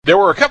There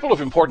were a couple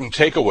of important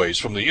takeaways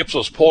from the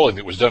Ipsos polling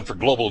that was done for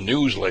Global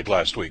News late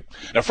last week.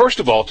 Now, first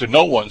of all, to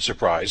no one's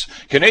surprise,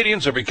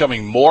 Canadians are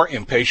becoming more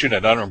impatient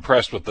and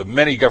unimpressed with the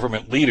many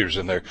government leaders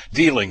in their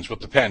dealings with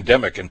the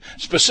pandemic and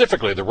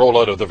specifically the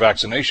rollout of the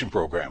vaccination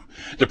program.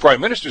 The Prime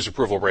Minister's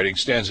approval rating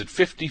stands at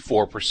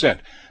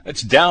 54%.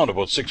 That's down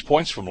about 6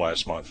 points from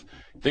last month.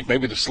 Think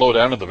maybe the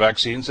slowdown of the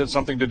vaccines had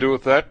something to do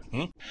with that?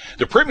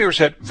 The premiers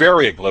had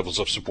varying levels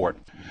of support.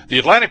 The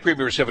Atlantic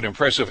premiers have an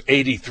impressive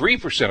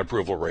 83%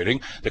 approval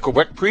rating. The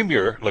Quebec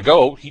premier,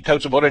 Legault, he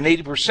touts about an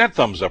 80%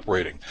 thumbs-up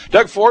rating.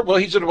 Doug Ford, well,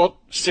 he's at about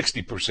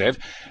 60%.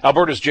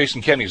 Alberta's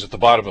Jason Kenney's at the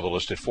bottom of the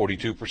list at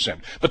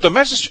 42%. But the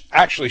message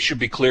actually should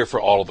be clear for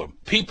all of them.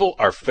 People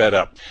are fed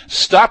up.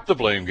 Stop the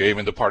blame game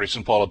in the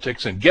partisan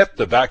politics and get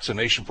the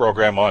vaccination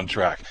program on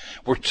track.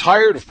 We're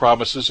tired of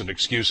promises and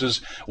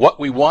excuses. What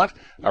we want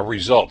are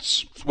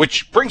results.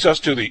 Which brings us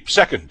to the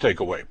second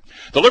takeaway.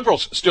 The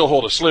Liberals still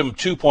hold a slim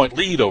 2-point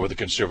lead over the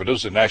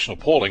Conservatives in national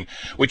polling,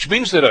 which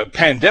means that a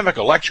pandemic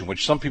election,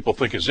 which some people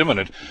think is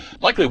imminent,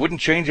 likely wouldn't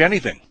change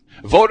anything.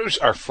 Voters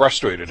are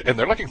frustrated, and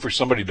they're looking for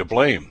somebody to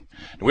blame.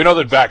 We know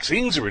that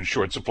vaccines are in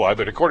short supply,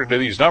 but according to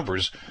these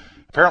numbers,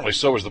 apparently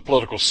so is the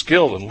political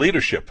skill and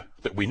leadership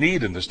that we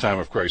need in this time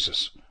of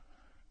crisis.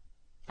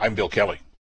 I'm Bill Kelly.